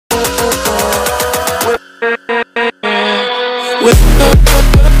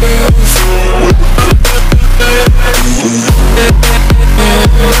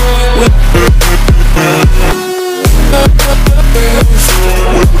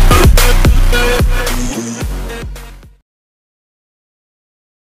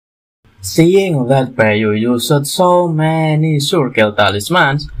Seeing that Bayu used so many circle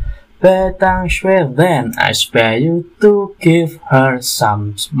talismans, Betang Shui then asked Bayu to give her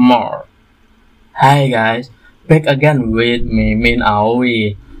some more. Hi guys, back again with me, Min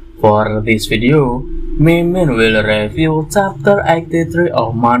Aoi. For this video, Mimin will review chapter 83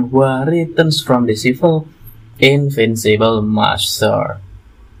 of Manhua Returns from the Evil, Invincible Master.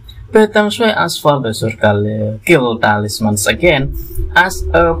 Betang Shui asked for the circle kill talismans again as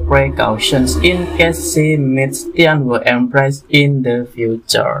a precaution in case she meets Tianwu Empress in the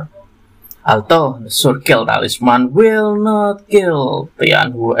future. Although the circle talisman will not kill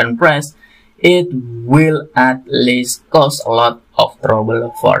Tianwu Empress, it will at least cause a lot of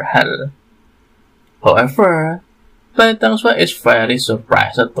trouble for her. However, Betang Shui is very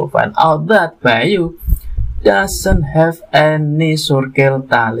surprised to find out that Bayu doesn't have any circle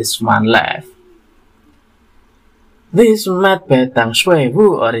talisman left. This made Betang Shui,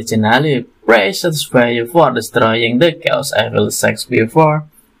 who originally praised Bayu for destroying the Chaos Evil Sex before,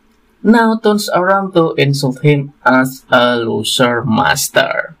 now turns around to insult him as a loser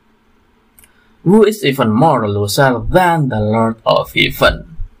master, who is even more loser than the Lord of Heaven.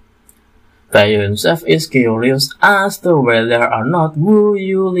 Bayu himself is curious as to whether or not Wu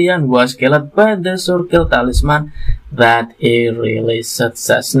Yulian was killed by the circle talisman that he really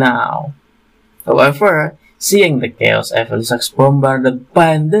success now. However, seeing the Chaos Evil Sex bombarded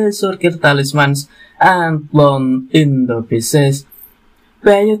by the circle talismans and blown into pieces,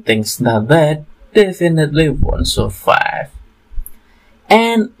 Bayu thinks that they definitely won't survive.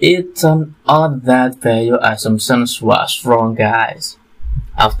 And it turned out that Bayu's assumptions was wrong, guys.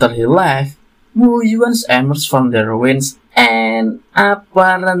 After he left, Wu Yuan emerged from the ruins and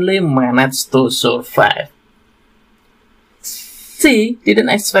apparently managed to survive. She didn't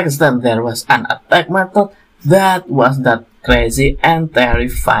expect that there was an attack method that was that crazy and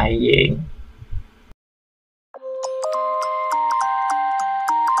terrifying.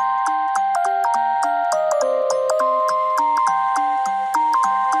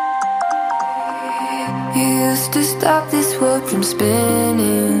 You used to stop this world from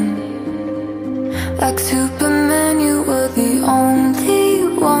spinning. Like Superman, you were the only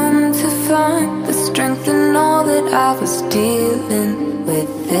one to find the strength in all that I was dealing with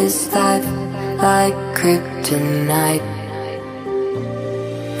this life, like kryptonite.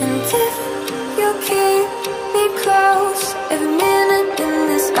 And if you keep me close, every minute in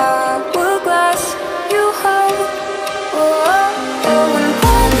this hourglass you hold, oh, oh, oh, and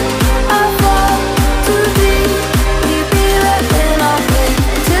when I fall too deep, will you be right when I wake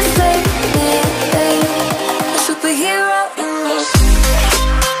to save me, a superhero in me.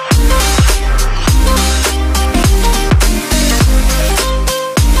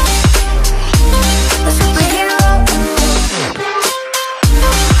 A superhero in me.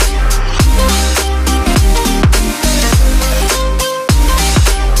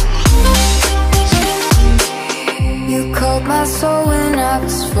 You called my soul when I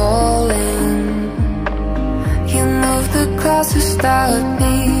was falling. You moved the clouds to stop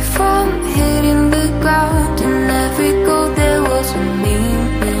me from hitting the ground. In every goal there was a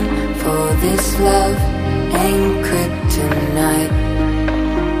meaning for this love.